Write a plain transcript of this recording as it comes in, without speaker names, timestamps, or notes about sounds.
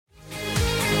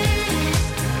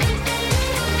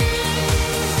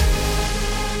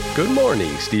Good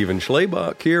morning, Stephen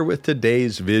Schlabach here with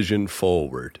today's Vision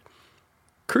Forward.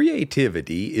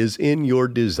 Creativity is in your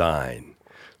design.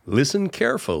 Listen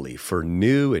carefully for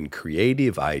new and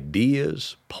creative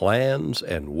ideas, plans,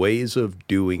 and ways of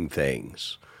doing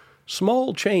things.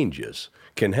 Small changes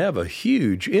can have a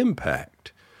huge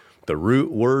impact. The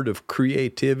root word of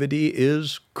creativity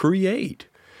is create.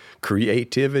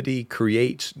 Creativity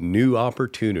creates new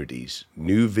opportunities,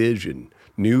 new vision,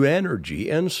 new energy,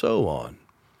 and so on.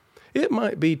 It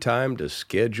might be time to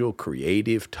schedule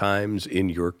creative times in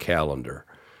your calendar.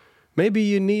 Maybe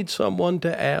you need someone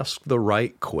to ask the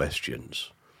right questions.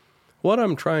 What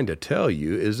I'm trying to tell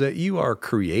you is that you are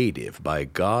creative by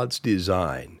God's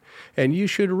design, and you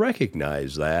should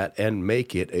recognize that and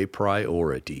make it a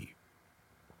priority.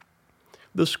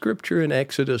 The scripture in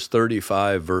Exodus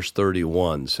 35, verse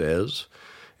 31 says,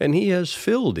 "And he has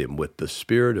filled him with the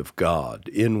Spirit of God,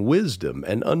 in wisdom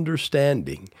and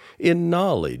understanding, in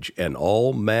knowledge and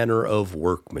all manner of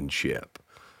workmanship."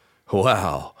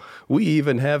 Wow, we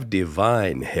even have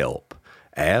divine help.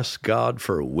 Ask God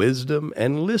for wisdom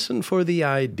and listen for the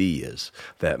ideas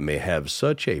that may have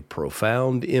such a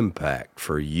profound impact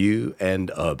for you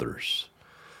and others.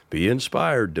 Be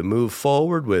inspired to move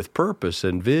forward with purpose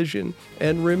and vision,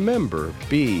 and remember,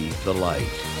 be the light.